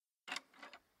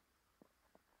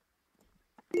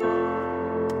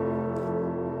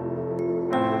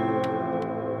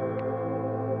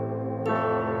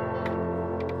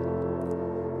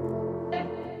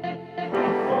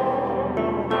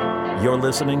You're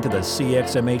listening to the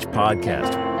CXMH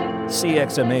podcast.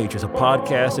 CXMH is a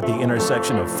podcast at the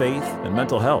intersection of faith and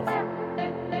mental health.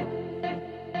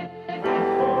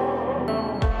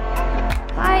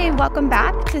 Hi, and welcome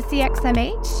back to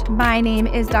CXMH. My name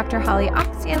is Dr. Holly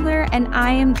Oxhandler, and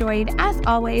I am joined, as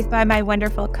always, by my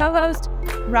wonderful co-host,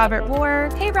 Robert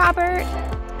Moore. Hey, Robert.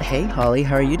 Hey, Holly.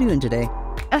 How are you doing today?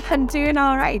 I'm doing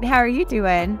all right. How are you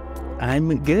doing?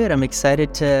 I'm good. I'm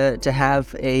excited to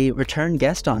have a return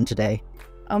guest on today.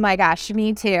 Oh my gosh,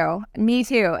 me too. Me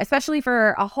too, especially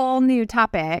for a whole new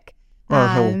topic.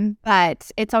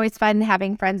 But it's always fun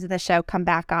having friends of the show come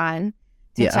back on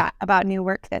to chat about new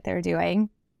work that they're doing.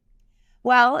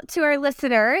 Well, to our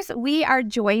listeners, we are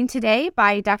joined today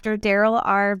by Dr. Daryl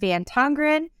R. Van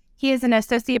Tongeren. He is an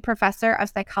associate professor of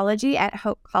psychology at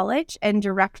Hope College and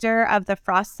director of the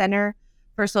Frost Center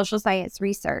for Social Science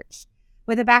Research.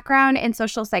 With a background in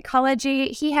social psychology,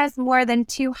 he has more than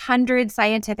 200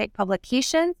 scientific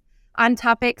publications on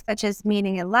topics such as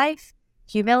meaning in life,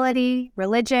 humility,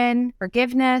 religion,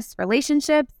 forgiveness,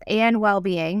 relationships, and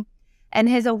well-being. And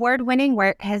his award-winning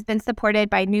work has been supported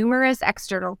by numerous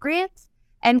external grants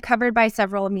and covered by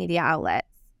several media outlets.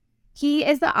 He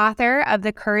is the author of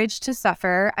The Courage to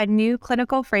Suffer, a new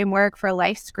clinical framework for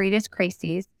life's greatest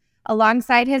crises,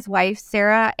 alongside his wife,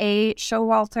 Sarah A.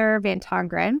 Showalter Van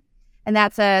Tongeren. And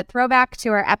that's a throwback to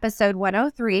our episode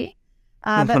 103.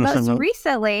 But most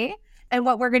recently, and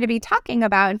what we're going to be talking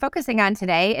about and focusing on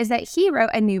today, is that he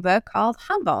wrote a new book called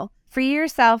Humble, Free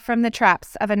Yourself from the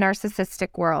Traps of a Narcissistic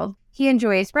World. He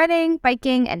enjoys running,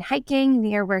 biking, and hiking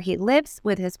near where he lives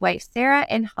with his wife, Sarah,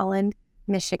 in Holland,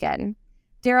 Michigan.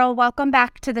 Daryl, welcome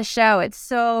back to the show. It's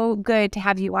so good to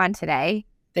have you on today.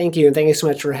 Thank you. And thank you so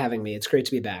much for having me. It's great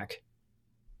to be back.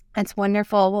 That's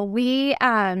wonderful. Well, we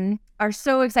are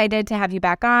so excited to have you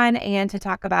back on and to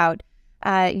talk about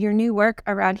your new work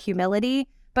around humility.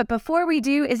 But before we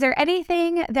do, is there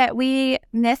anything that we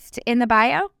missed in the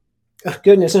bio? Oh,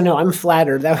 goodness. No, I'm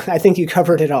flattered. I think you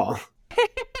covered it all.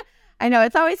 I know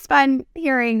it's always fun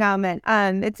hearing them,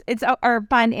 and it's or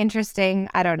fun, interesting.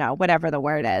 I don't know, whatever the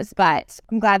word is, but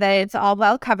I'm glad that it's all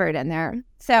well covered in there.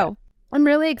 So I'm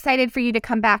really excited for you to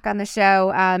come back on the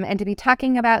show and to be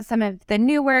talking about some of the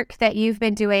new work that you've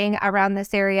been doing around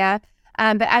this area.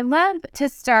 But I'd love to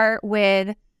start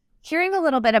with hearing a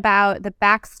little bit about the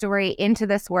backstory into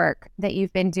this work that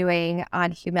you've been doing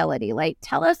on humility. Like,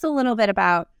 tell us a little bit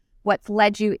about what's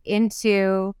led you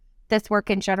into this work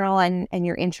in general and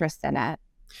your interest in it.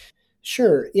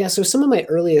 Sure. Yeah. So some of my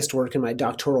earliest work in my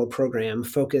doctoral program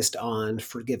focused on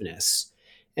forgiveness.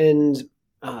 And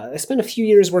I spent a few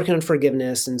years working on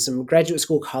forgiveness, and some graduate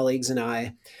school colleagues and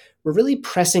I were really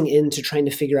pressing into trying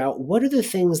to figure out what are the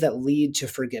things that lead to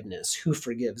forgiveness, who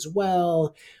forgives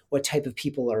well, what type of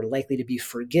people are likely to be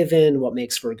forgiven, what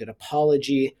makes for a good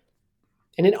apology.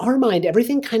 And in our mind,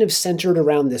 everything kind of centered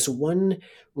around this one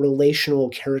relational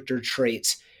character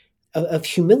trait of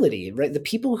humility, right? The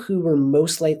people who were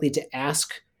most likely to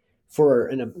ask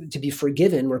to be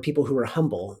forgiven were people who were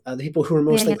humble. The people who were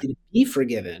most likely to be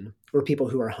forgiven were people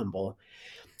who are humble.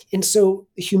 And so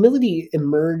humility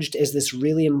emerged as this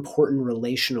really important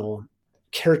relational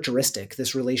characteristic,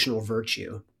 this relational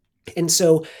virtue. And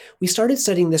so we started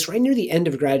studying this right near the end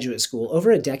of graduate school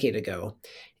over a decade ago.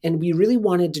 And we really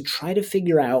wanted to try to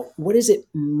figure out, what does it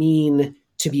mean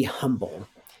to be humble?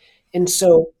 And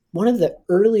so one of the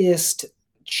earliest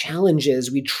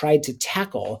challenges we tried to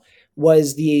tackle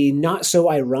was the not so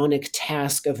ironic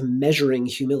task of measuring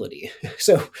humility.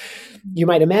 So you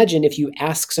might imagine, if you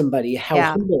ask somebody, how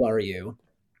humble are you?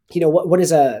 What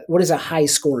does a high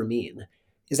score mean?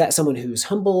 Is that someone who's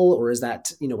humble, or is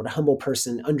that, would a humble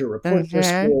person underreport their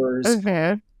scores?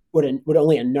 Would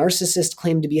only a narcissist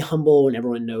claim to be humble when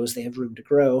everyone knows they have room to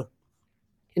grow?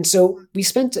 And so we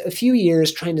spent a few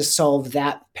years trying to solve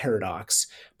that paradox.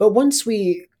 But once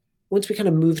we kind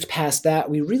of moved past that,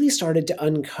 we really started to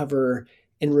uncover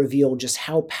and reveal just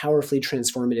how powerfully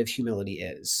transformative humility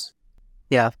is.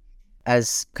 Yeah.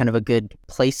 As kind of a good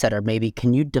place setter, maybe,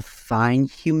 can you define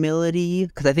humility?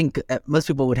 Because I think most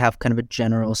people would have kind of a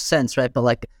general sense, right?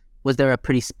 But was there a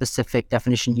pretty specific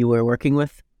definition you were working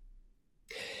with?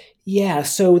 Yeah.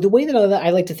 So the way that I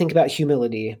like to think about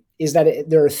humility is that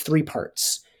there are three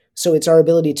parts. So it's our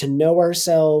ability to know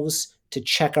ourselves, to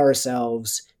check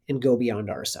ourselves, and go beyond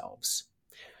ourselves.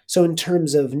 So in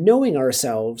terms of knowing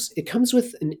ourselves, it comes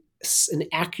with an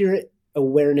accurate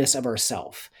awareness of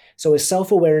ourself. So a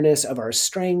self-awareness of our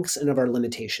strengths and of our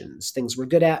limitations, things we're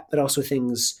good at, but also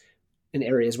things in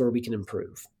areas where we can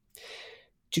improve.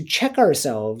 To check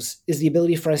ourselves is the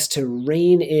ability for us to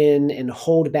rein in and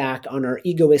hold back on our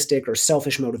egoistic or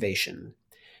selfish motivation.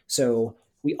 So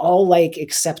We all like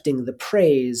accepting the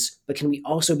praise, but can we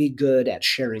also be good at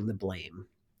sharing the blame?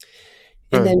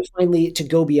 And then finally, to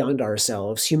go beyond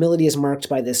ourselves, humility is marked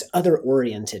by this other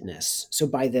orientedness. So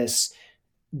by this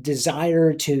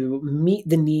desire to meet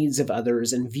the needs of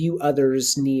others and view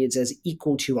others' needs as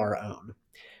equal to our own.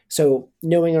 So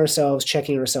knowing ourselves,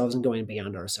 checking ourselves, and going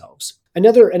beyond ourselves.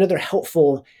 Another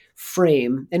helpful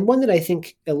frame, and one that I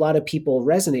think a lot of people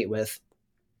resonate with,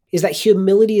 is that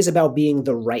humility is about being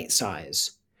the right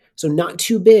size. So not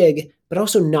too big, but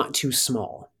also not too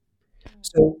small.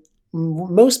 So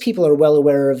most people are well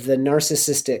aware of the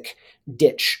narcissistic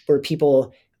ditch, where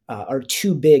people are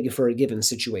too big for a given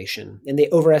situation, and they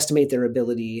overestimate their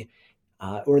ability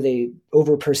or they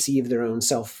overperceive their own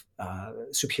self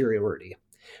superiority.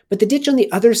 But the ditch on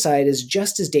the other side is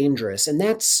just as dangerous, and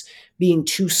that's being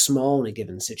too small in a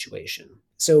given situation.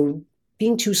 So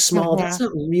being too small, that's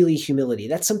not really humility.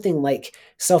 That's something like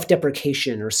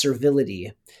self-deprecation or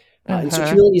servility. And so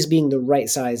humility is being the right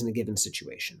size in a given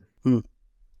situation.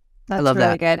 That's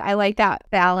really good. I like that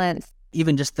balance.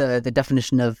 Even just the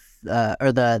definition of,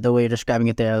 or the way you're describing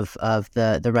it there of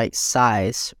the right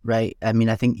size, right? I mean,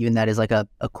 I think even that is like a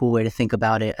cool way to think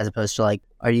about it, as opposed to like,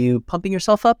 are you pumping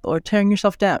yourself up or tearing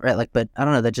yourself down, right? Like, but I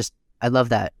don't know, I love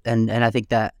that. And I think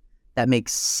that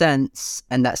makes sense,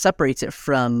 and that separates it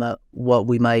from what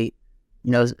we might,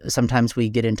 sometimes we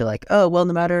get into like, oh, well,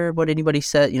 no matter what anybody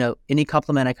said, any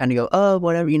compliment, I kind of go, oh,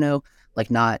 whatever,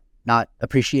 like not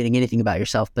appreciating anything about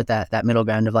yourself, but that middle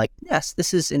ground of like, yes,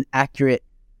 this is an accurate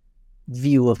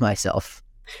view of myself.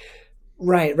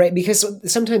 Right. Because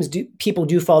sometimes people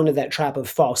do fall into that trap of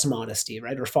false modesty,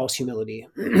 right? Or false humility,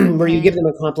 where you give them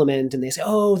a compliment and they say,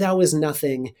 oh, that was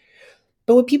nothing.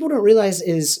 But what people don't realize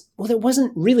is, well, that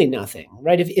wasn't really nothing,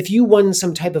 right? If you won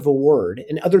some type of award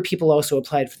and other people also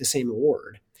applied for the same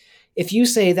award, if you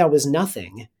say that was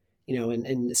nothing,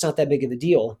 and it's not that big of a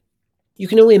deal, you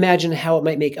can only imagine how it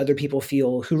might make other people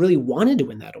feel who really wanted to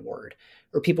win that award,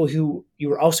 or people who you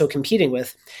were also competing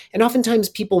with. And oftentimes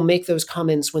people make those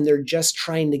comments when they're just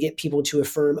trying to get people to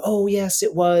affirm, oh, yes,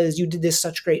 it was, you did this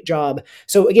such great job.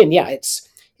 So again, yeah, it's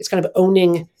kind of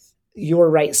owning your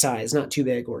right size, not too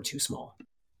big or too small.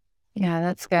 Yeah,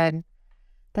 that's good.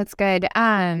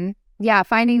 Yeah,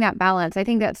 finding that balance. I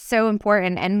think that's so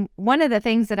important. And one of the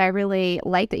things that I really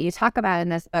like that you talk about in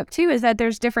this book too is that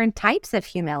there's different types of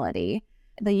humility.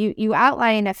 You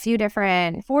outline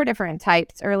 4 different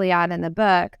types early on in the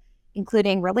book,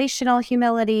 including relational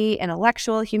humility,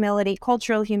 intellectual humility,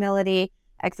 cultural humility,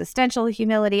 existential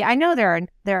humility. I know there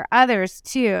are others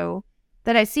too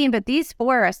that I've seen, but these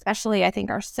 4 especially I think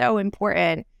are so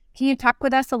important. Can you talk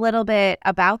with us a little bit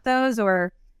about those,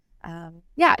 or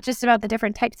just about the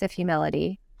different types of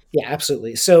humility? Yeah,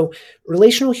 absolutely. So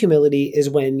relational humility is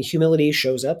when humility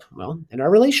shows up, in our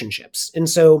relationships. And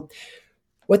so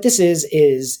what this is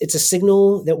it's a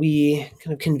signal that we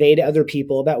kind of convey to other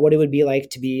people about what it would be like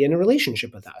to be in a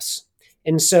relationship with us.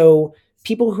 And so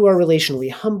people who are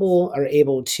relationally humble are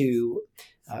able to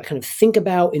kind of think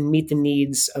about and meet the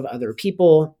needs of other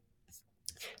people.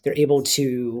 They're able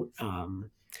to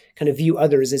kind of view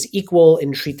others as equal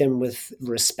and treat them with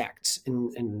respect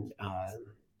and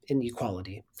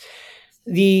equality.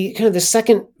 The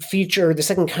second feature, the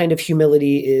second kind of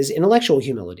humility is intellectual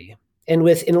humility. And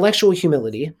with intellectual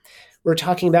humility, we're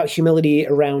talking about humility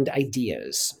around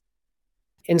ideas.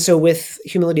 And so with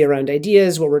humility around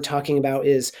ideas, what we're talking about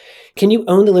is, can you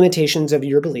own the limitations of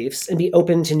your beliefs and be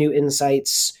open to new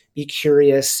insights, be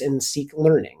curious, and seek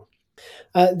learning?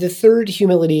 The third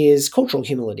humility is cultural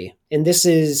humility. And this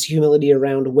is humility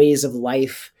around ways of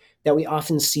life that we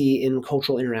often see in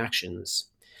cultural interactions.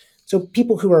 So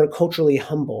people who are culturally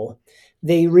humble,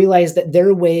 they realize that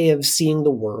their way of seeing the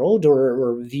world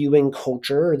or viewing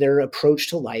culture or their approach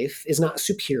to life is not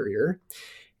superior.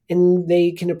 And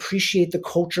they can appreciate the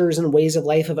cultures and ways of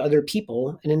life of other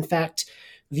people, and in fact,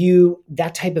 view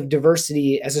that type of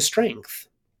diversity as a strength.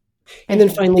 And then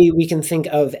finally, we can think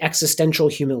of existential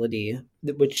humility,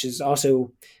 which is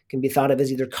also can be thought of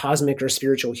as either cosmic or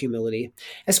spiritual humility,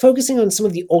 as focusing on some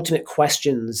of the ultimate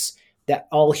questions that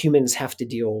all humans have to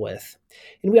deal with.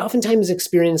 And we oftentimes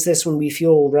experience this when we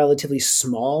feel relatively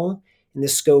small in the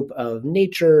scope of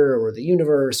nature or the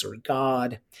universe or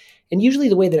God. And usually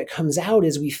the way that it comes out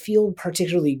is we feel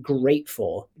particularly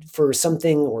grateful for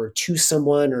something or to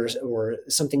someone or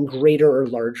something greater or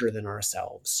larger than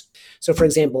ourselves. So for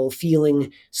example,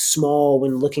 feeling small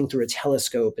when looking through a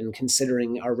telescope and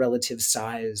considering our relative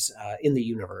size in the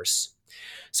universe.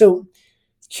 So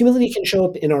humility can show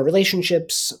up in our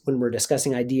relationships when we're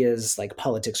discussing ideas like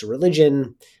politics or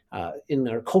religion, in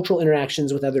our cultural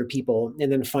interactions with other people, and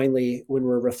then finally when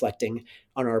we're reflecting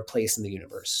on our place in the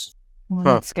universe. Well,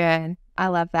 that's good. I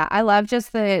love that. I love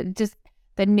just the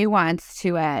nuance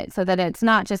to it, so that it's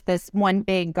not just this one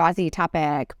big gauzy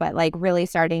topic, but like really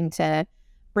starting to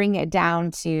bring it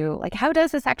down to like, how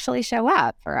does this actually show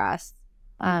up for us?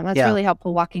 That's really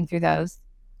helpful walking through those.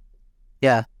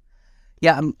 Yeah.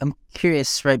 Yeah, I'm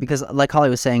curious, right? Because like Holly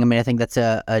was saying, I mean, I think that's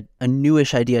a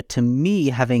newish idea to me,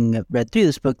 having read through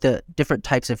this book, the different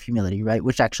types of humility, right?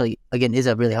 Which actually, again, is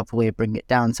a really helpful way of bringing it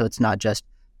down. So it's not just,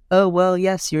 oh, well,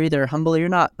 yes, you're either humble or you're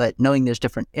not, but knowing there's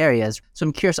different areas. So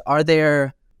I'm curious, are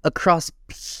there, across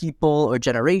people or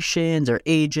generations or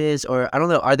ages, or I don't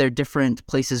know, are there different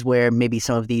places where maybe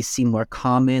some of these seem more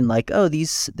common? Like, oh,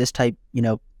 this type,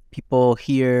 people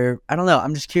here, I don't know.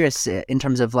 I'm just curious in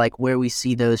terms of like where we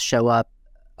see those show up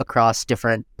across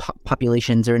different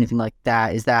populations or anything like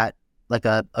that. Is that like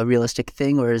a realistic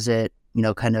thing, or is it,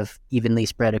 kind of evenly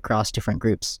spread across different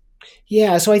groups?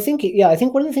 Yeah. So I think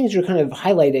one of the things you're kind of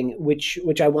highlighting, which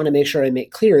I want to make sure I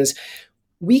make clear, is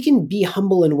we can be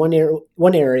humble in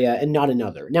one area and not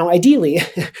another. Now, ideally,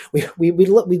 we'd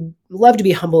love to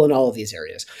be humble in all of these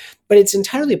areas, but it's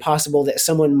entirely possible that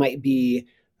someone might be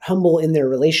humble in their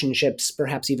relationships,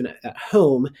 perhaps even at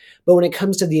home. But when it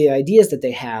comes to the ideas that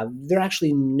they have, they're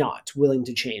actually not willing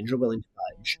to change or willing to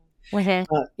budge.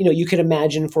 You could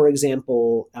imagine, for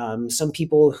example, some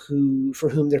people for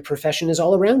whom their profession is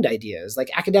all around ideas,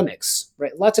 like academics,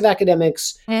 right? Lots of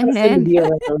academics, be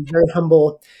around, very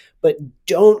humble, but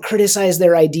don't criticize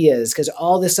their ideas, because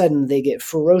all of a sudden they get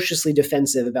ferociously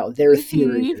defensive about their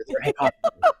theory or their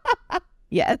hypothesis.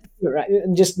 Yes. Right.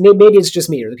 Just maybe it's just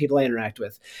me or the people I interact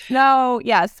with. No,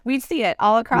 yes, we see it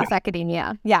all across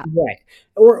academia. Yeah. Right.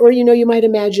 Or you might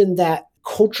imagine that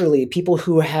culturally, people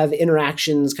who have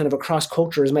interactions kind of across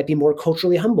cultures might be more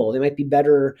culturally humble. They might be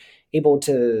better able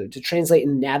to translate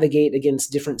and navigate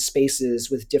against different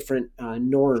spaces with different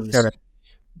norms. Sure.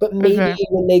 But maybe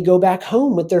when they go back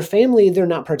home with their family, they're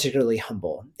not particularly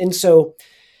humble. And so,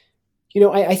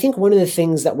 I think one of the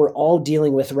things that we're all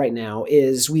dealing with right now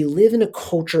is we live in a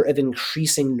culture of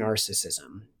increasing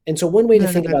narcissism. And so one way to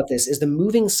think about this is the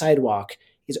moving sidewalk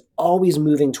is always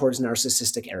moving towards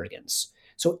narcissistic arrogance.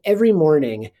 So every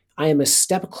morning, I am a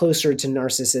step closer to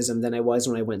narcissism than I was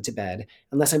when I went to bed,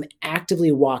 unless I'm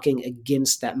actively walking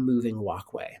against that moving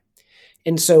walkway.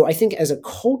 And so I think as a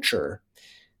culture,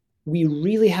 we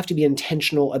really have to be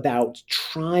intentional about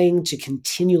trying to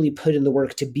continually put in the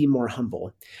work to be more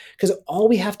humble. Because all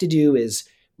we have to do is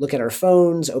look at our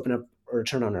phones, open up or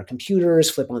turn on our computers,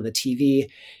 flip on the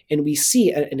TV, and we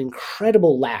see an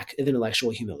incredible lack of intellectual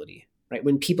humility. Right?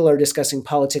 When people are discussing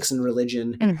politics and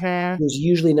religion, there's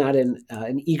usually not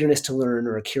an eagerness to learn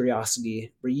or a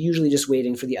curiosity. We're usually just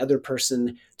waiting for the other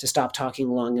person to stop talking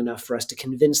long enough for us to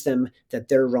convince them that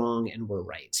they're wrong and we're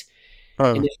right.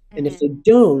 And if they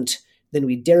don't, then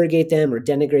we derogate them or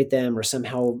denigrate them or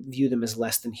somehow view them as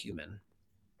less than human.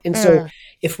 And so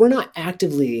if we're not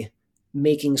actively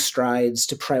making strides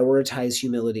to prioritize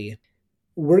humility,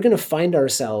 we're going to find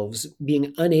ourselves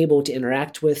being unable to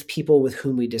interact with people with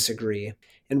whom we disagree.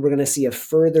 And we're going to see a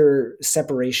further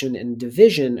separation and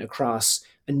division across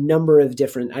a number of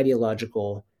different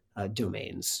ideological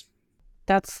domains.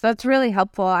 That's really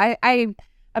helpful. I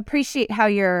appreciate how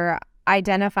you're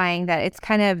identifying that it's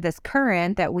kind of this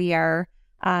current that we are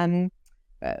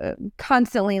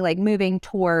constantly like moving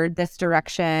toward this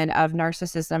direction of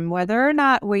narcissism, whether or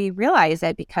not we realize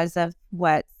it because of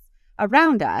what's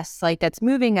around us, like that's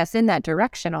moving us in that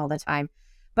direction all the time.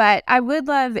 But I would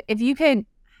love if you could,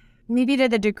 maybe to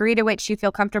the degree to which you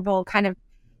feel comfortable, kind of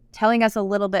telling us a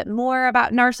little bit more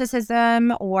about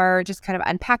narcissism, or just kind of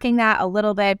unpacking that a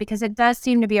little bit, because it does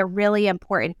seem to be a really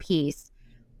important piece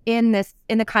in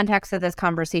the context of this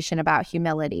conversation about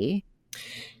humility.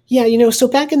 Yeah, so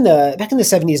back in the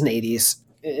 70s and 80s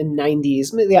and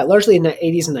 90s, largely in the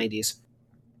 80s and 90s,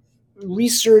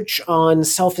 research on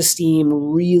self-esteem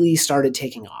really started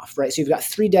taking off, right? So you've got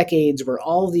 3 decades where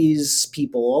all these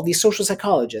people, all these social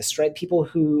psychologists, right? People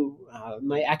who,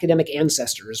 my academic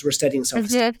ancestors were studying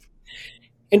self-esteem.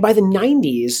 And by the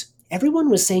 90s, everyone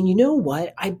was saying, you know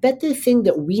what? I bet the thing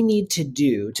that we need to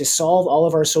do to solve all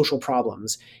of our social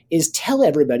problems is tell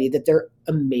everybody that they're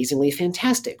amazingly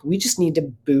fantastic. We just need to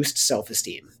boost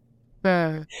self-esteem.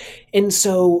 And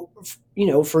so,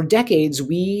 for decades,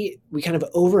 we kind of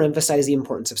overemphasize the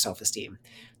importance of self-esteem.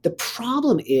 The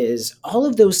problem is all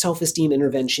of those self-esteem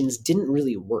interventions didn't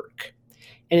really work.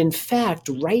 And in fact,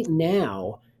 right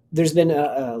now, there's been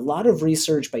a lot of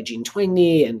research by Jean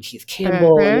Twenge and Keith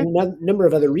Campbell and a number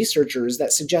of other researchers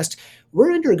that suggest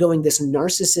we're undergoing this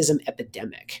narcissism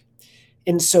epidemic.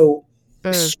 And so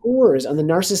scores on the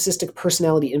narcissistic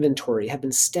personality inventory have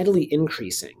been steadily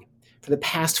increasing for the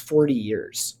past 40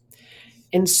 years.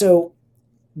 And so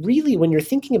really, when you're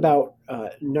thinking about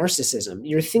narcissism,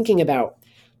 you're thinking about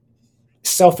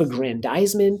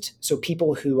self-aggrandizement. So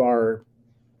people who are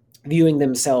viewing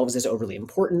themselves as overly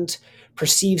important,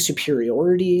 perceived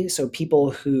superiority. So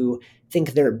people who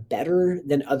think they're better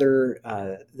than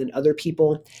other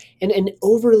people, and an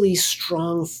overly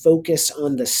strong focus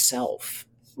on the self,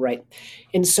 right?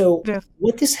 And so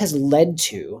what this has led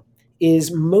to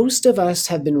is most of us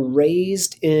have been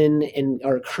raised in and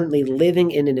are currently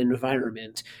living in an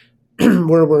environment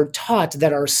where we're taught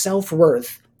that our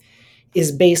self-worth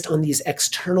is based on these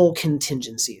external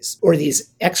contingencies or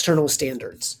these external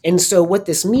standards. And so what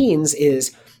this means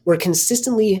is we're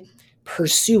consistently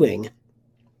pursuing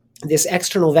this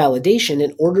external validation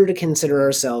in order to consider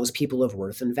ourselves people of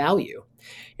worth and value.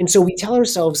 And so we tell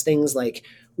ourselves things like,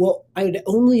 well, I would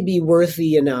only be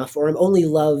worthy enough, or I'm only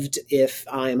loved if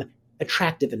I'm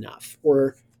attractive enough,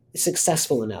 or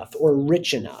successful enough, or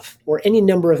rich enough, or any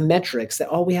number of metrics that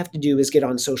all we have to do is get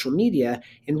on social media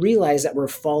and realize that we're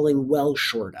falling well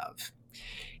short of.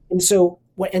 And so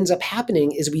what ends up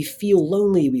happening is we feel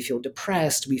lonely, we feel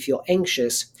depressed, we feel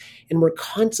anxious, and we're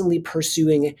constantly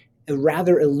pursuing a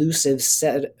rather elusive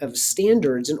set of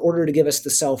standards in order to give us the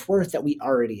self-worth that we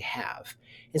already have.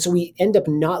 And so we end up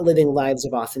not living lives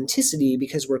of authenticity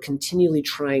because we're continually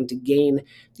trying to gain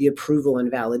the approval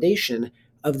and validation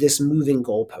of this moving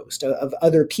goalpost of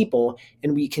other people,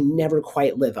 and we can never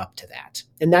quite live up to that.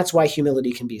 And that's why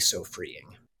humility can be so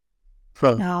freeing.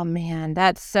 Oh man,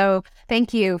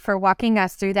 thank you for walking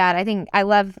us through that.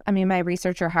 My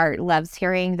researcher heart loves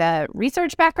hearing the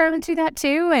research background to that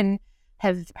too, and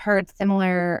have heard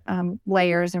similar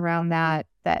layers around that.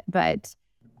 But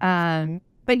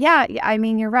yeah, I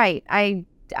mean, you're right. I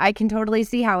can totally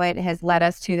see how it has led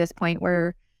us to this point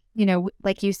where,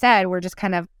 like you said, we're just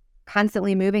kind of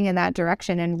constantly moving in that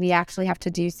direction, and we actually have to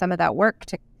do some of that work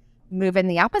to move in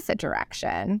the opposite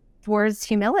direction towards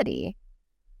humility.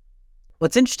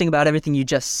 What's interesting about everything you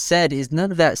just said is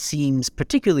none of that seems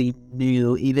particularly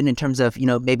new, even in terms of,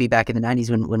 maybe back in the 90s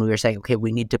when we were saying, okay,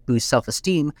 we need to boost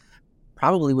self-esteem,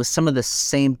 probably was some of the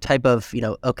same type of,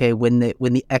 okay, when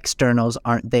the externals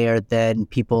aren't there, then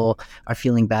people are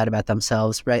feeling bad about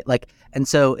themselves, right? And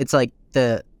so it's like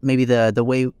the way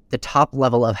the top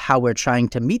level of how we're trying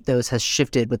to meet those has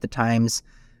shifted with the times,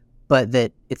 but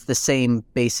that it's the same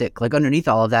basic, underneath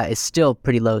all of that is still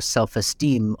pretty low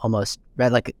self-esteem almost,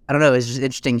 right? I don't know, it's just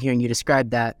interesting hearing you describe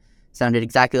that. Sounded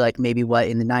exactly like maybe what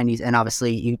in the 90s, and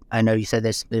obviously I know you said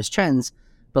there's trends,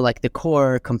 but the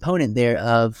core component there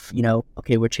of,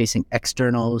 okay, we're chasing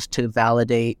externals to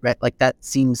validate, right? That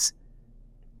seems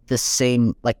the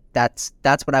same, that's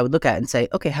what I would look at and say,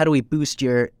 okay, how do we boost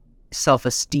your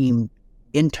self-esteem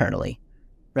internally,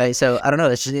 right? So I don't know,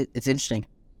 it's interesting.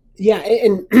 Yeah,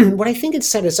 and what I think it's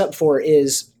set us up for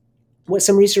is what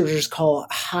some researchers call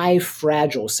high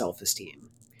fragile self-esteem.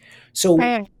 So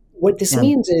what this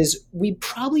means is we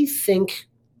probably think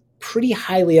pretty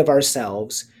highly of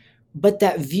ourselves, but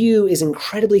that view is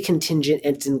incredibly contingent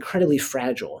and it's incredibly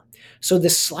fragile. So the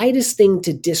slightest thing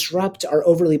to disrupt our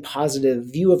overly positive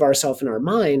view of ourselves in our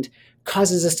mind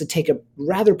causes us to take a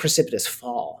rather precipitous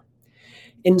fall.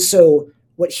 And so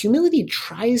what humility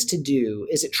tries to do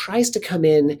is it tries to come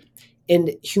in,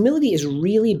 and humility is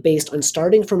really based on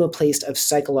starting from a place of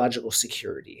psychological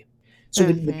security. So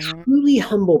the truly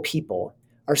humble people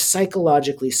are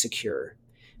psychologically secure.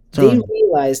 They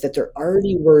realize that they're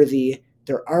already worthy,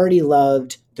 they're already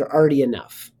loved, they're already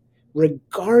enough.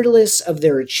 Regardless of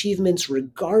their achievements,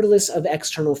 regardless of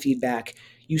external feedback,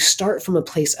 you start from a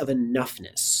place of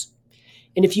enoughness.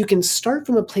 And if you can start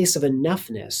from a place of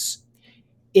enoughness,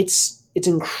 it's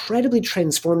incredibly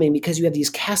transforming because you have these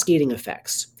cascading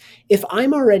effects. If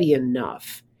I'm already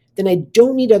enough, then I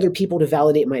don't need other people to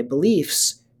validate my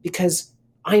beliefs because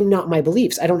I'm not my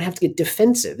beliefs. I don't have to get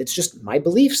defensive. It's just my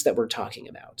beliefs that we're talking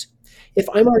about. If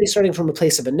I'm already starting from a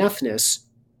place of enoughness,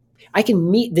 I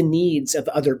can meet the needs of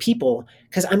other people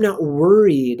because I'm not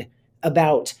worried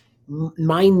about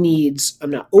my needs.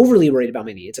 I'm not overly worried about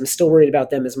my needs. I'm still worried about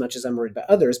them as much as I'm worried about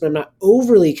others, but I'm not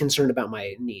overly concerned about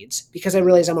my needs because I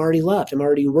realize I'm already loved, I'm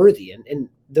already worthy, and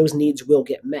those needs will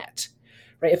get met.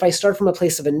 Right? If I start from a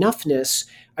place of enoughness,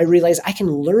 I realize I can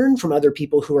learn from other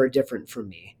people who are different from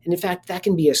me. And in fact, that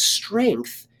can be a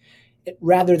strength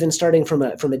rather than starting from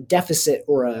a deficit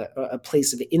or a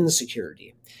place of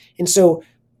insecurity. And so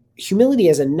humility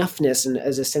as enoughness and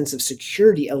as a sense of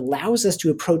security allows us to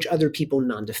approach other people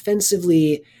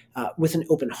non-defensively, with an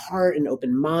open heart, an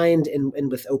open mind,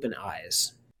 and with open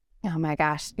eyes. Oh my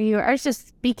gosh, you are just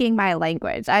speaking my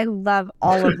language. I love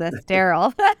all of this,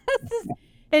 Daryl.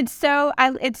 It's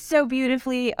so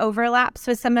beautifully overlaps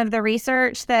with some of the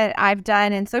research that I've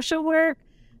done in social work.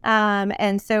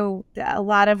 And so a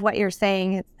lot of what you're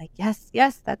saying, it's like,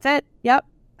 yes, that's it. Yep.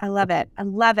 I love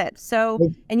it. So,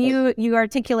 and you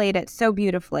articulate it so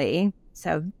beautifully.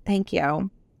 So thank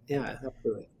you. Yeah,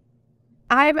 absolutely.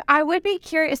 I would be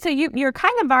curious. So you're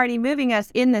kind of already moving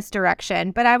us in this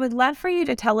direction, but I would love for you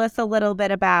to tell us a little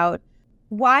bit about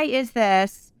why is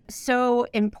this so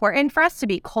important for us to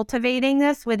be cultivating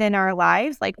this within our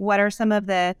lives? Like, what are some of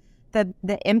the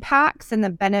impacts and the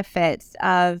benefits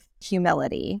of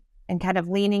humility and kind of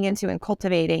leaning into and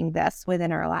cultivating this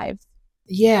within our lives?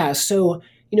 Yeah. So,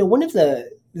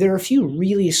 there are a few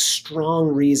really strong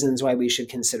reasons why we should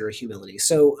consider humility.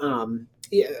 So,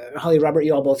 Holly, Robert,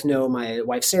 you all both know my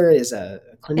wife, Sarah, is a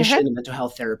clinician, a mental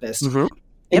health therapist. Mm-hmm.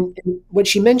 Yep. And what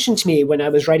she mentioned to me when I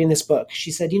was writing this book,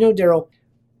 she said, Daryl,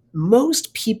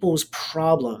 most people's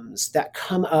problems that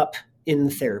come up in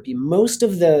therapy, most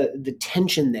of the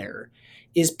tension there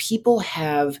is people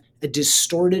have a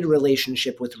distorted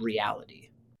relationship with reality,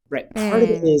 right? Part of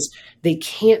it is they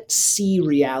can't see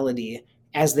reality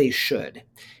as they should.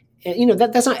 And,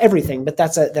 that's not everything, but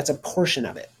that's a portion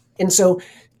of it. And so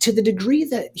to the degree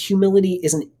that humility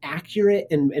is an accurate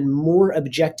and more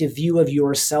objective view of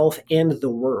yourself and the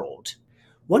world,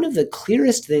 one of the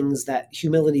clearest things that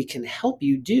humility can help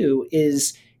you do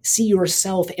is see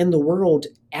yourself and the world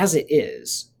as it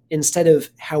is instead of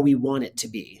how we want it to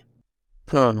be.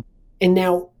 And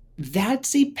now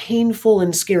that's a painful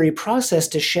and scary process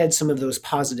to shed some of those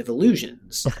positive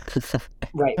illusions,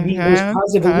 right? Those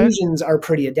positive illusions are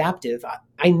pretty adaptive.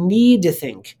 I need to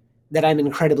think that I'm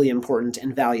incredibly important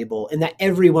and valuable and that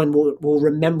everyone will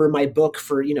remember my book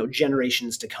for,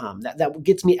 generations to come. That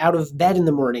gets me out of bed in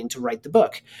the morning to write the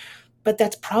book. But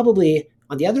that's probably,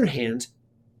 on the other hand,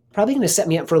 probably going to set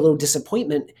me up for a little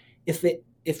disappointment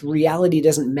if reality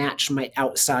doesn't match my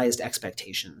outsized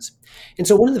expectations. And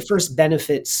so one of the first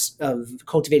benefits of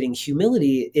cultivating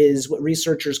humility is what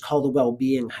researchers call the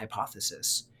well-being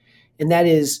hypothesis. And that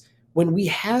is, when we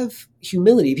have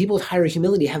humility, people with higher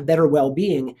humility have better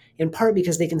well-being, in part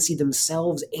because they can see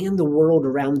themselves and the world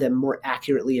around them more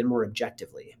accurately and more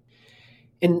objectively.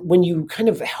 And when you kind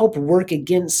of help work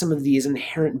against some of these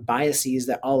inherent biases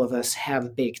that all of us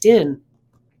have baked in,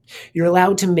 you're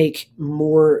allowed to make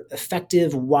more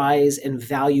effective, wise, and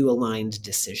value-aligned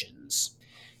decisions.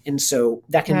 And so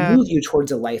that can move you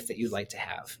towards a life that you'd like to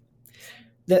have.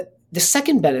 The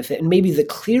second benefit, and maybe the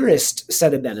clearest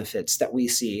set of benefits that we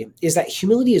see, is that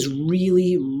humility is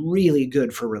really, really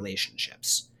good for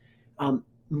relationships.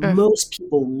 Most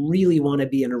people really want to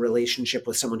be in a relationship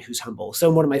with someone who's humble. So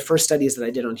in one of my first studies that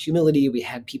I did on humility, we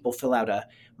had people fill out a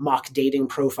mock dating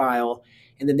profile,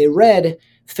 and then they read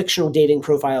fictional dating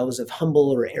profiles of humble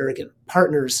or arrogant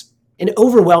partners. And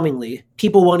overwhelmingly,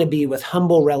 people want to be with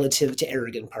humble relative to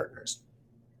arrogant partners.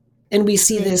 And we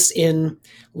see this in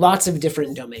lots of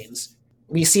different domains.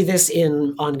 We see this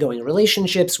in ongoing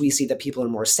relationships. We see that people are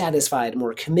more satisfied,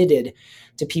 more committed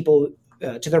to people,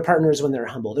 to their partners when they're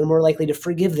humble. They're more likely to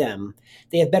forgive them.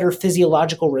 They have better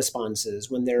physiological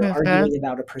responses when they're arguing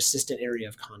about a persistent area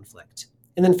of conflict.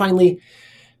 And then finally,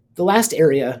 the last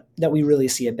area that we really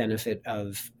see a benefit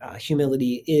of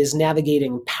humility is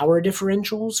navigating power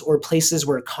differentials or places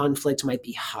where conflict might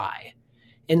be high.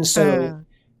 And so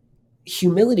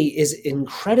humility is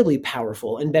incredibly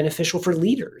powerful and beneficial for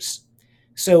leaders.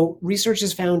 So research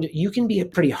has found you can be a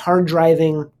pretty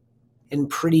hard-driving and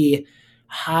pretty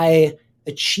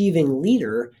high-achieving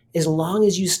leader as long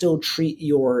as you still treat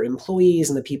your employees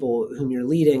and the people whom you're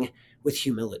leading with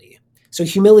humility. So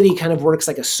humility kind of works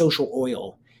like a social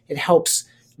oil. It helps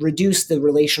reduce the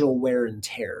relational wear and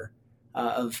tear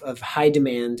of high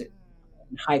demand,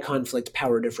 high conflict,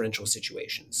 power differential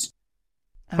situations.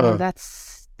 Oh,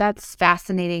 that's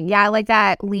fascinating. Yeah, I like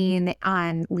that lean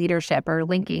on leadership or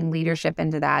linking leadership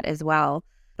into that as well.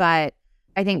 But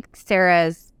I think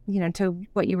Sarah's, to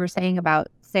what you were saying about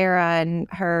Sarah and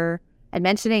her, and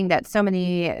mentioning that so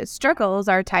many struggles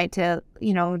are tied to,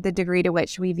 the degree to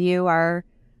which we view our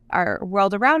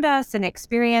world around us and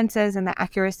experiences and the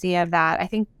accuracy of that. I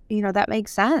think, that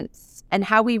makes sense. And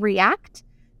how we react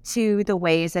to the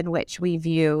ways in which we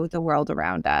view the world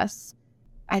around us.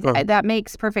 That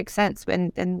makes perfect sense.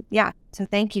 And yeah, so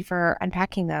thank you for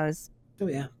unpacking those. Oh,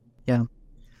 yeah. Yeah.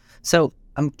 So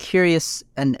I'm curious,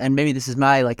 and maybe this is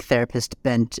my therapist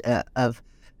bent of,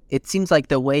 it seems like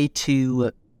the way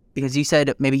to, because you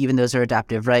said maybe even those are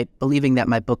adaptive, right? Believing that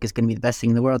my book is going to be the best thing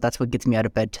in the world, that's what gets me out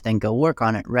of bed to then go work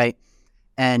on it, right?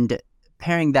 And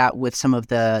pairing that with some of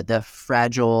the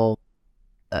fragile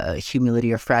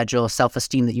humility or fragile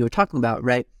self-esteem that you were talking about,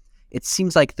 right? it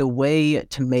seems like the way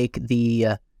to make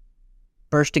the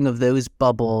bursting of those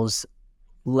bubbles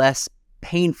less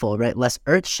painful, right, less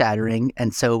earth-shattering,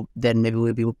 and so then maybe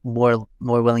we'd be more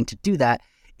willing to do that,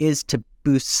 is to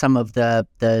boost some of the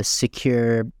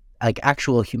secure, like,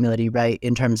 actual humility, right,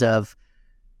 in terms of,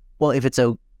 well,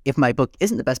 if my book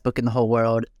isn't the best book in the whole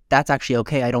world, that's actually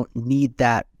okay. I don't need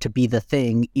that to be the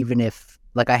thing, even if,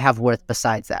 like, I have worth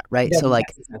besides that, right? So, like,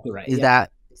 exactly right. is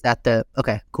that the,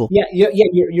 okay, cool. Yeah,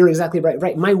 you're exactly right.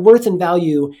 Right. My worth and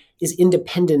value is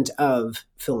independent of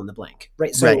fill in the blank,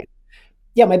 right? So, Right.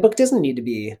 Yeah, my book doesn't need to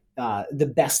be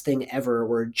the best thing ever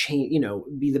or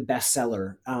be the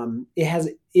bestseller.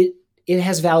 It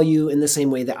has value in the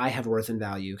same way that I have worth and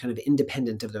value, kind of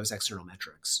independent of those external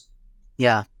metrics.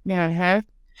 Yeah. Yeah.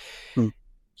 And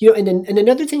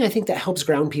another thing I think that helps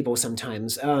ground people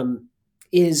sometimes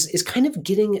is kind of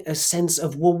getting a sense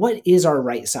of, well, what is our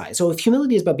right size? So if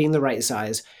humility is about being the right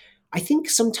size, I think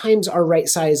sometimes our right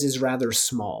size is rather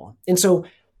small. And so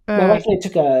my wife and I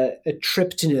took a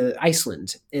trip to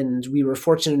Iceland, and we were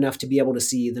fortunate enough to be able to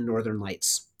see the Northern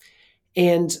Lights.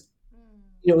 And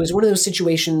it was one of those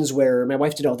situations where my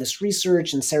wife did all this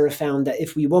research, and Sarah found that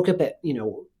if we woke up at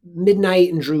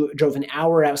midnight and drove an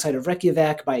hour outside of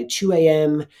Reykjavik by 2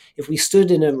 a.m., if we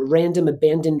stood in a random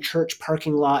abandoned church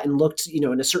parking lot and looked in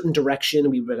a certain direction,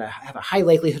 we would have a high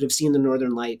likelihood of seeing the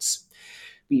Northern Lights.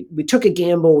 We took a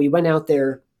gamble. We went out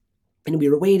there, and we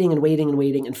were waiting and waiting and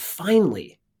waiting, and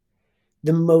finally,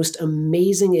 the most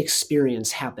amazing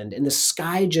experience happened, and the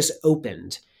sky just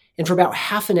opened. And for about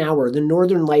half an hour, the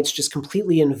Northern Lights just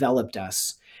completely enveloped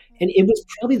us. And it was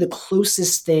probably the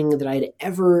closest thing that I'd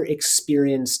ever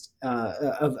experienced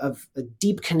of a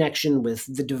deep connection with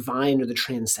the divine or the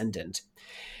transcendent.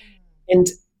 And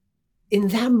in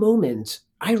that moment,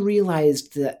 I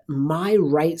realized that my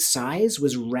right size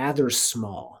was rather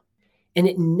small. And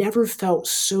it never felt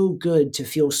so good to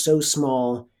feel so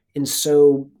small and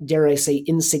so, dare I say,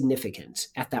 insignificant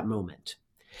at that moment.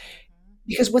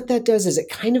 Because what that does is it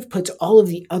kind of puts all of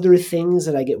the other things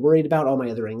that I get worried about, all my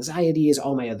other anxieties,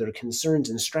 all my other concerns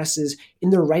and stresses, in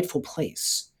their rightful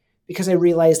place. Because I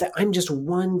realize that I'm just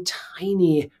one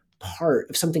tiny part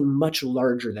of something much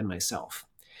larger than myself.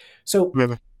 So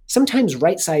sometimes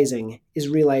right sizing is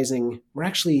realizing we're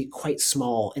actually quite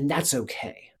small, and that's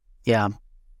okay. Yeah.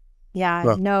 Yeah,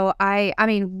 Well, no, I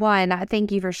mean, one,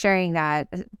 thank you for sharing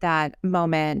that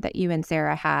moment that you and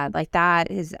Sarah had. Like,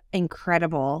 that is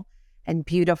incredible and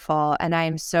beautiful, and I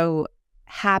am so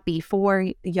happy for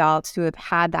y'all to have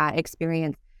had that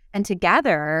experience, and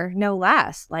together, no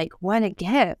less. Like, what a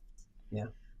gift. Yeah.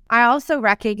 I also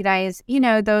recognize,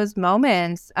 those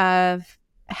moments of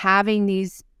having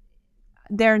these,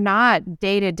 they're not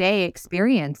day-to-day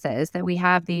experiences, that we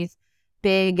have these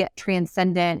big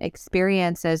transcendent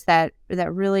experiences that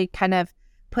really kind of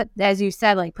put, as you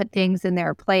said, like, put things in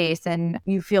their place, and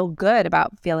you feel good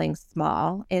about feeling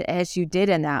small as you did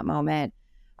in that moment.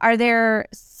 Are there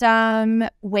some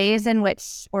ways in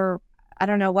which, or I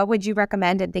don't know, what would you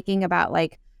recommend in thinking about,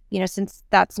 like, since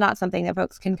that's not something that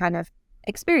folks can kind of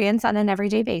experience on an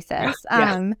everyday basis,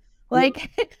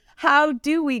 like, how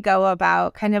do we go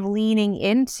about kind of leaning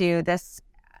into this,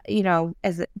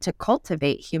 as to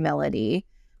cultivate humility,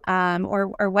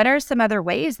 or what are some other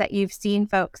ways that you've seen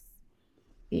folks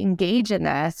engage in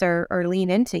this or lean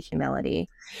into humility?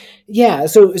 Yeah,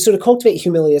 so to cultivate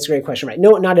humility, that's a great question, right?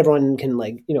 No, not everyone can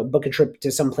book a trip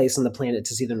to some place on the planet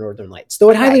to see the Northern Lights,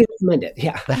 though I'd highly recommend it.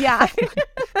 Yeah, yeah.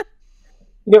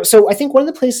 So I think one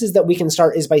of the places that we can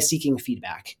start is by seeking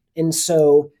feedback. And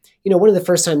so, one of the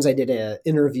first times I did an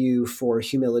interview for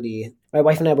humility, my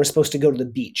wife and I were supposed to go to the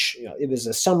beach. It was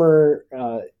a summer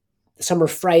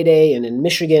Friday, and in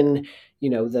Michigan,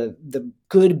 the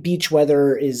good beach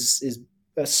weather is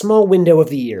a small window of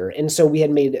the year. And so we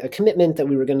had made a commitment that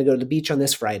we were going to go to the beach on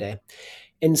this Friday.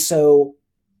 And so,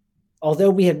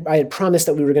 although I had promised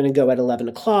that we were going to go at 11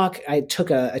 o'clock, I took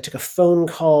a phone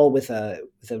call with a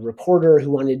reporter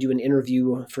who wanted to do an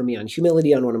interview for me on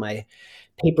humility on one of my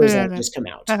papers that had just come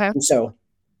out. Okay. And so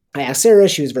I asked Sarah.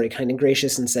 She was very kind and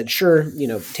gracious and said, sure,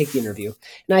 take the interview.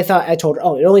 And I told her,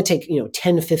 it'd only take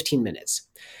 10, 15 minutes.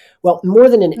 Well, more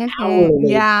than an hour later,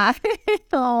 yeah.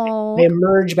 they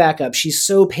emerge back up. She's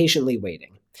so patiently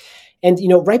waiting. And,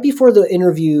 right before the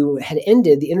interview had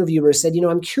ended, the interviewer said,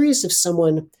 I'm curious if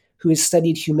someone who has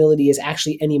studied humility is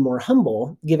actually any more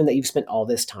humble, given that you've spent all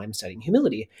this time studying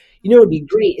humility. What would be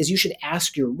great is you should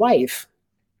ask your wife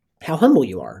how humble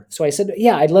you are. So I said,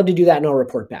 yeah, I'd love to do that, and I'll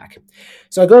report back.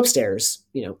 So I go upstairs,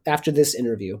 after this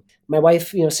interview. My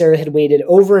wife, Sarah, had waited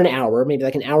over an hour, maybe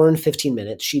like an hour and 15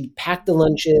 minutes. She'd packed the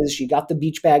lunches. She got the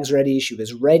beach bags ready. She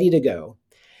was ready to go.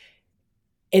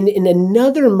 And in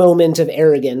another moment of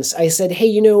arrogance, I said,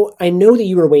 hey, I know that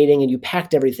you were waiting and you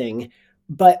packed everything,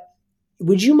 but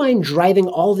would you mind driving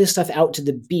all this stuff out to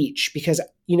the beach? Because,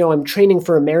 I'm training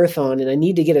for a marathon and I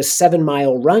need to get a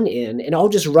 7-mile run in, and I'll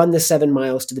just run the 7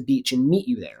 miles to the beach and meet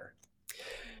you there.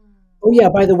 Oh, yeah,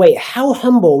 by the way, how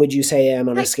humble would you say I am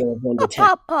on a scale of 1 to 10?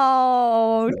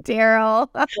 Oh, Daryl.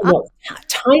 No,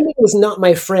 timing was not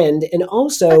my friend. And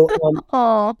also,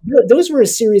 those were a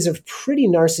series of pretty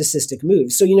narcissistic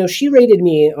moves. So, she rated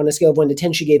me on a scale of 1 to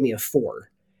 10. She gave me a 4.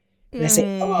 And I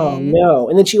say, oh, no.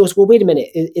 And then she goes, well, wait a minute.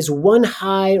 Is 1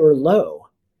 high or low?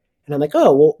 And I'm like,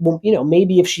 oh, well,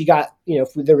 maybe if she got, if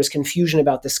there was confusion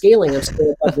about the scaling, I'm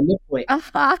still above the midpoint.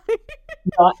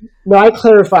 No, I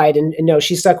clarified, and no,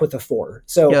 she stuck with the 4.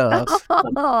 So it was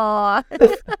one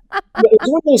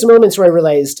of those moments where I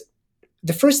realized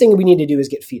the first thing we need to do is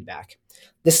get feedback.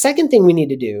 The second thing we need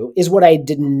to do is what I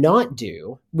did not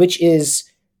do, which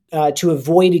is to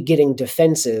avoid getting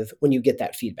defensive when you get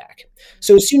that feedback.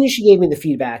 So as soon as she gave me the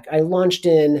feedback, I launched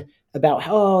in about,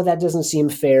 oh, that doesn't seem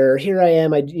fair. Here I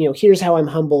am. Here's how I'm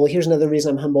humble. Here's another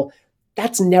reason I'm humble.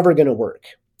 That's never going to work,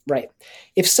 right?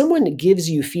 If someone gives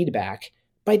you feedback,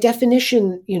 by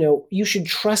definition, you should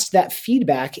trust that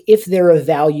feedback if they're a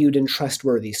valued and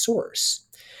trustworthy source.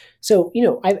 So,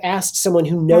 I've asked someone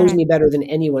who knows me better than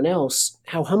anyone else,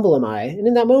 how humble am I? And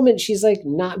in that moment, she's like,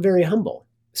 not very humble.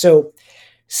 So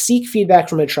seek feedback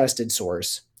from a trusted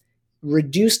source.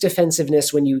 Reduce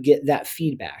defensiveness when you get that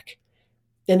feedback.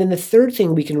 And then the third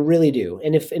thing we can really do,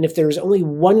 and if there's only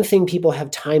one thing people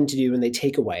have time to do and they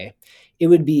take away, it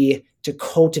would be to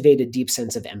cultivate a deep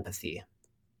sense of empathy.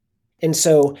 And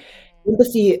so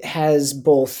empathy has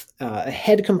both a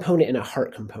head component and a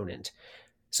heart component.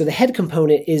 So the head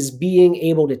component is being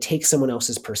able to take someone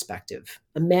else's perspective.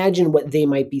 Imagine what they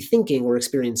might be thinking or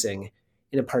experiencing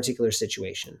in a particular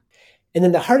situation. And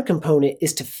then the heart component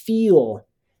is to feel,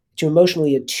 to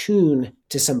emotionally attune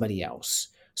to somebody else.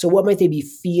 So what might they be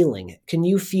feeling? Can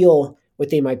you feel what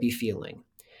they might be feeling?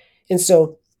 And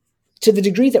so to the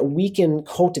degree that we can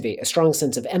cultivate a strong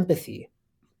sense of empathy,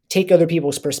 take other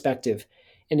people's perspective,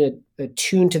 and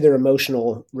attune to their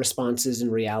emotional responses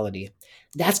and reality,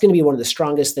 that's going to be one of the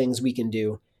strongest things we can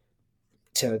do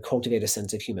to cultivate a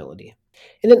sense of humility.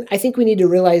 And then I think we need to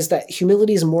realize that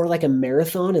humility is more like a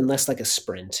marathon and less like a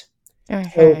sprint.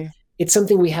 So it's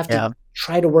something we have to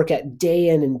try to work at day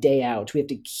in and day out. We have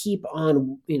to keep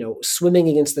on, swimming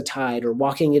against the tide or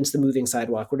walking against the moving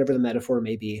sidewalk, whatever the metaphor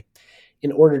may be,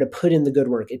 in order to put in the good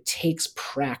work. It takes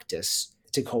practice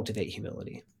to cultivate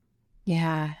humility.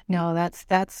 Yeah, no,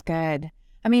 that's good.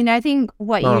 I mean, I think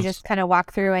what you just kind of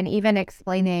walked through and even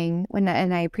explaining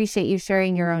and I appreciate you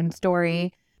sharing your own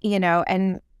story,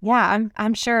 and yeah,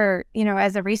 I'm sure,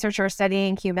 as a researcher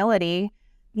studying humility,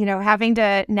 having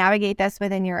to navigate this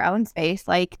within your own space,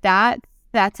 like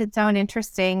that's its own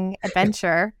interesting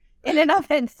adventure in and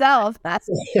of itself. That's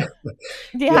yeah.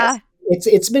 Yes.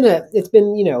 It's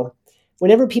been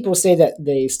whenever people say that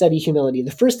they study humility, the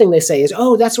first thing they say is,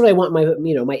 "Oh, that's what I want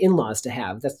my in-laws to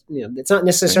have." That's it's not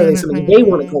necessarily something they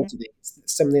want to cultivate; it's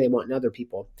something they want in other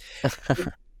people.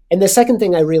 And the second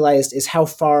thing I realized is how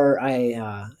far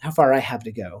I have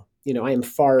to go. I am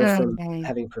far from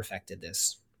having perfected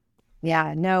this.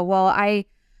 Yeah, no, well, I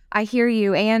hear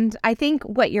you. And I think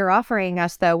what you're offering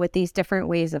us, though, with these different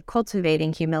ways of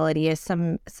cultivating humility is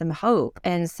some hope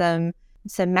and some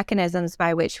mechanisms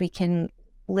by which we can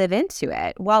live into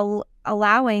it while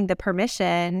allowing the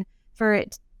permission for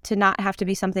it to not have to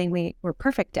be something we're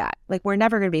perfect at. Like, we're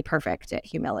never going to be perfect at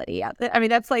humility. I mean,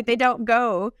 that's like, they don't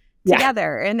go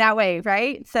together in that way,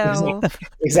 right? So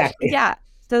exactly. Yeah.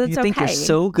 So that's you think okay. You're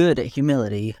so good at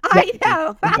humility. I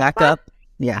know. Back up.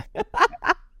 Yeah.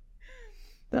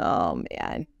 Oh,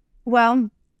 man.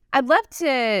 Well, I'd love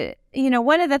to,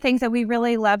 one of the things that we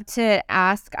really love to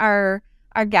ask our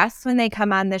guests when they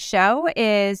come on the show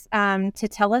is to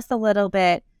tell us a little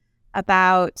bit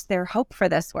about their hope for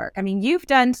this work. I mean, you've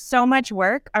done so much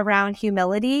work around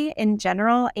humility in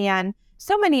general and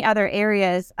so many other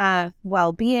areas of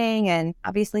well-being. And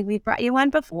obviously, we've brought you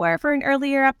on before for an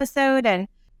earlier episode. And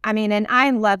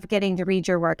I love getting to read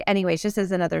your work anyways, just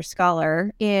as another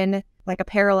scholar in like a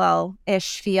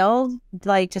parallel-ish field,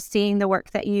 like just seeing the work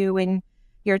that you and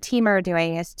your team are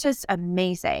doing is just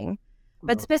amazing.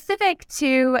 But specific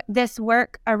to this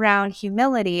work around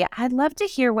humility, I'd love to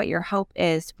hear what your hope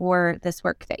is for this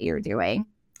work that you're doing.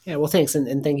 Yeah, well, thanks,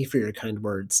 and thank you for your kind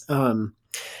words.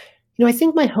 I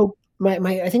think my hope,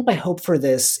 my hope for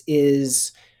this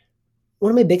is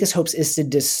one of my biggest hopes is to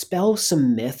dispel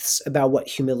some myths about what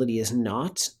humility is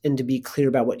not and to be clear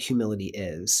about what humility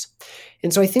is.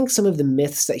 And so I think some of the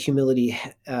myths that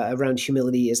around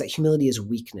humility is that humility is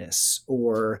weakness,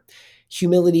 or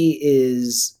humility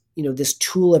is, this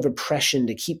tool of oppression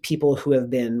to keep people who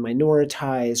have been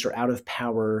minoritized or out of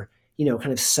power,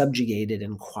 kind of subjugated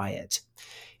and quiet.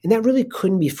 And that really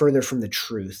couldn't be further from the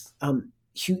truth.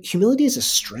 Humility is a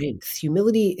strength.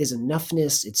 Humility is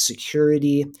enoughness, it's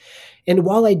security. And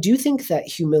while I do think that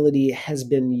humility has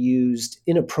been used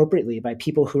inappropriately by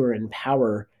people who are in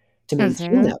power to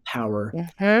maintain that power,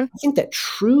 I think that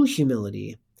true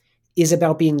humility is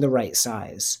about being the right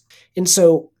size. And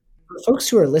so for folks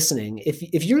who are listening,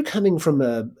 if you're coming from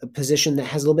a position that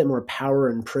has a little bit more power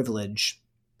and privilege,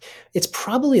 it's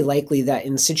probably likely that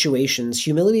in situations,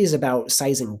 humility is about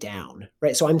sizing down,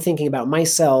 right? So I'm thinking about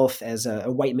myself as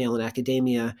a white male in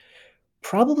academia.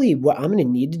 Probably what I'm going to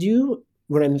need to do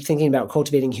when I'm thinking about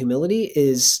cultivating humility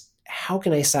is, how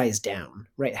can I size down,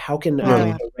 right? How can I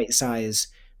get the right size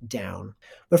down?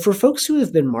 But for folks who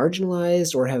have been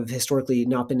marginalized or have historically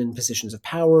not been in positions of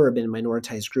power or been in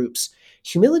minoritized groups,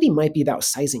 humility might be about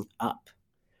sizing up.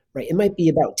 Right? It might be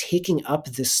about taking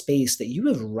up the space that you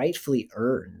have rightfully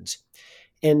earned.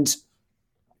 And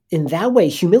in that way,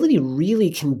 humility really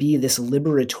can be this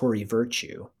liberatory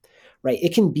virtue, right?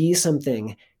 It can be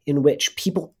something in which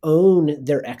people own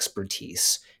their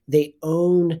expertise. They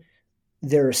own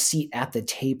their seat at the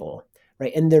table,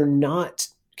 right? And they're not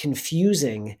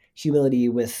confusing humility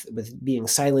with being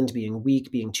silent, being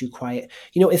weak, being too quiet.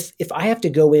 If I have to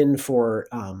go in for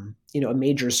a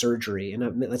major surgery,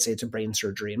 and let's say it's a brain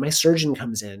surgery, and my surgeon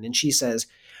comes in and she says,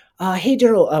 "Hey,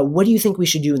 Daryl, what do you think we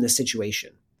should do in this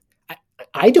situation?"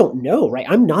 I don't know, right?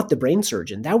 I'm not the brain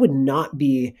surgeon. That would not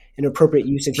be an appropriate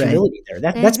use of humility there.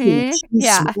 That's being too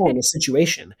small in a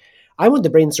situation. I want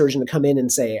the brain surgeon to come in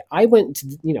and say, I went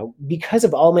to, because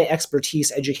of all my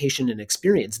expertise, education, and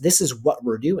experience, this is what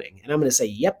we're doing. And I'm going to say,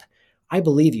 yep, I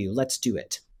believe you. Let's do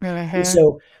it. And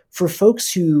so for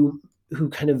folks who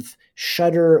kind of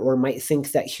shudder or might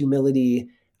think that humility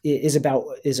is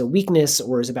a weakness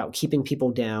or is about keeping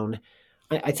people down,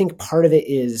 I think part of it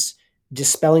is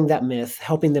dispelling that myth,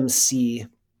 helping them see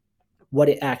what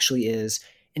it actually is.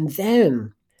 And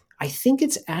then I think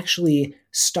it's actually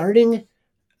starting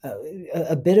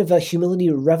a bit of a humility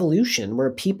revolution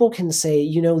where people can say,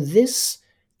 this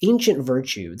ancient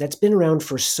virtue that's been around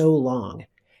for so long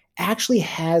actually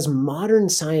has modern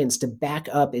science to back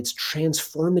up its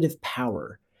transformative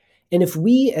power. And if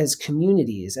we as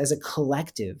communities, as a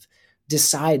collective,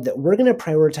 decide that we're going to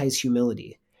prioritize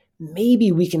humility,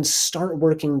 maybe we can start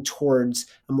working towards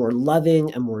a more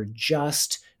loving, a more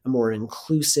just, a more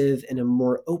inclusive, and a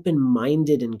more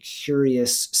open-minded and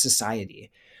curious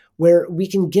society, where we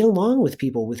can get along with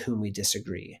people with whom we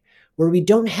disagree, where we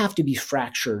don't have to be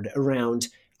fractured around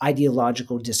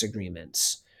ideological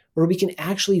disagreements, where we can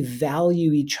actually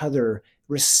value each other,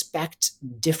 respect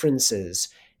differences,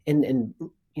 and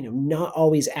not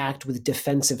always act with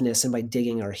defensiveness and by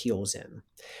digging our heels in.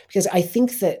 Because I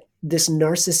think that this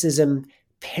narcissism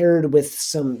paired with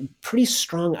some pretty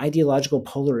strong ideological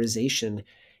polarization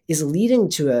is leading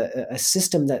to a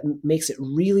system that makes it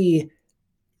really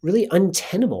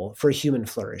untenable for human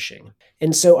flourishing.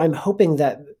 And so I'm hoping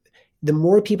that the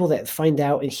more people that find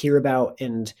out and hear about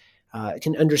and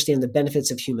can understand the benefits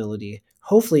of humility,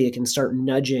 hopefully it can start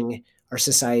nudging our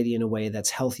society in a way that's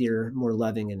healthier, more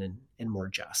loving, and more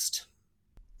just.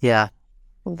 Yeah.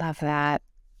 Love that.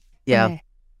 Yeah. Okay.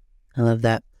 I love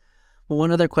that. Well,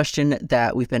 one other question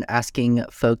that we've been asking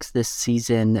folks this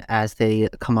season as they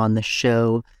come on the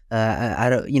show,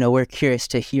 we're curious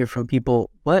to hear from people.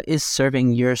 What is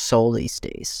serving your soul these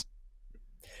days?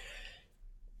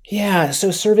 Yeah,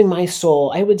 so serving my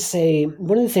soul, I would say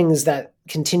one of the things that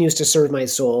continues to serve my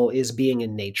soul is being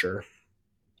in nature.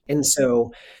 And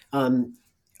so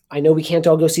I know we can't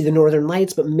all go see the Northern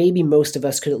Lights, but maybe most of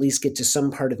us could at least get to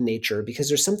some part of nature, because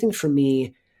there's something for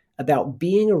me about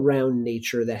being around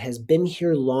nature that has been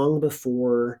here long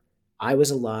before I was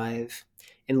alive,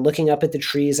 and looking up at the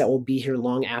trees that will be here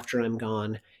long after I'm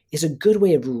gone is a good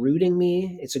way of rooting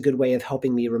me. It's a good way of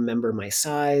helping me remember my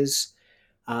size.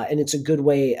 And it's a good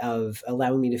way of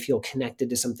allowing me to feel connected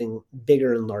to something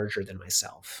bigger and larger than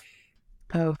myself.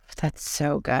 Oh, that's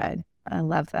so good. I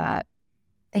love that.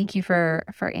 Thank you for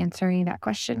answering that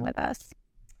question with us.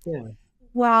 Yeah.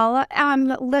 Well,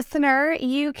 listener,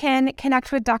 you can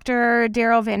connect with Dr.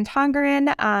 Daryl Van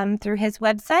Tongeren through his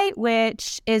website,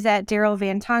 which is at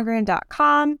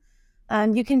darylvantongeren.com.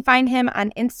 You can find him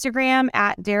on Instagram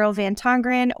at Daryl Van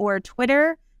Tongeren or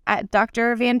Twitter at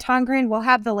Dr. Van Tongeren. We'll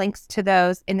have the links to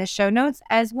those in the show notes,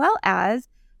 as well as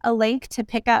a link to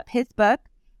pick up his book,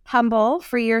 Humble,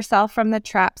 Free Yourself from the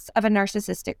Traps of a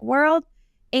Narcissistic World,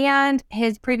 and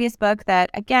his previous book that,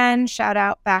 again, shout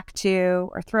out back to,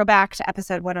 or throwback to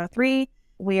episode 103,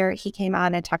 where he came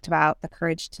on and talked about the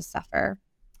courage to suffer.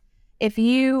 If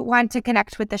you want to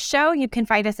connect with the show, you can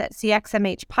find us at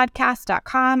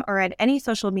cxmhpodcast.com or at any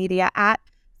social media at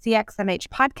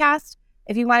cxmhpodcast.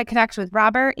 If you want to connect with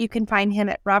Robert, you can find him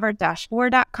at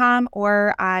robert-4.com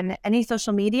or on any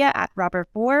social media at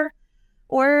robert4.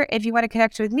 Or if you want to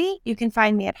connect with me, you can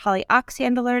find me at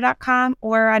hollyoxhandler.com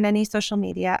or on any social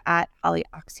media at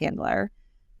hollyoxhandler.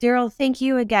 Daryl, thank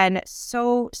you again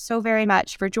so very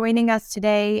much for joining us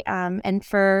today and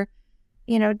for,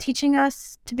 teaching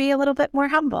us to be a little bit more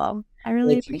humble. I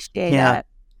really appreciate it. Yeah.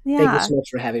 Thank you so much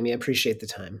for having me. I appreciate the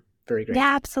time. Very great.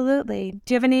 Yeah, absolutely.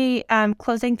 Do you have any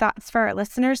closing thoughts for our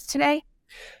listeners today?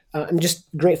 I'm just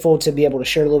grateful to be able to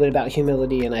share a little bit about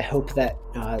humility, and I hope that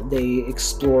they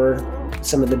explore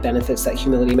some of the benefits that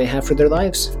humility may have for their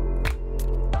lives.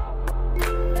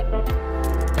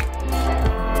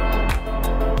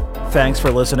 Thanks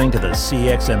for listening to the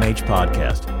CXMH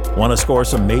podcast. Want to score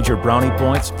some major brownie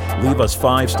points? Leave us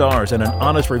 5 stars and an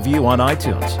honest review on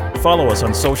iTunes. Follow us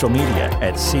on social media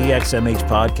at CXMH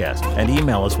Podcast and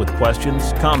email us with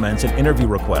questions, comments, and interview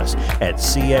requests at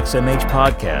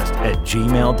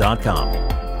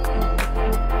cxmhpodcast@gmail.com.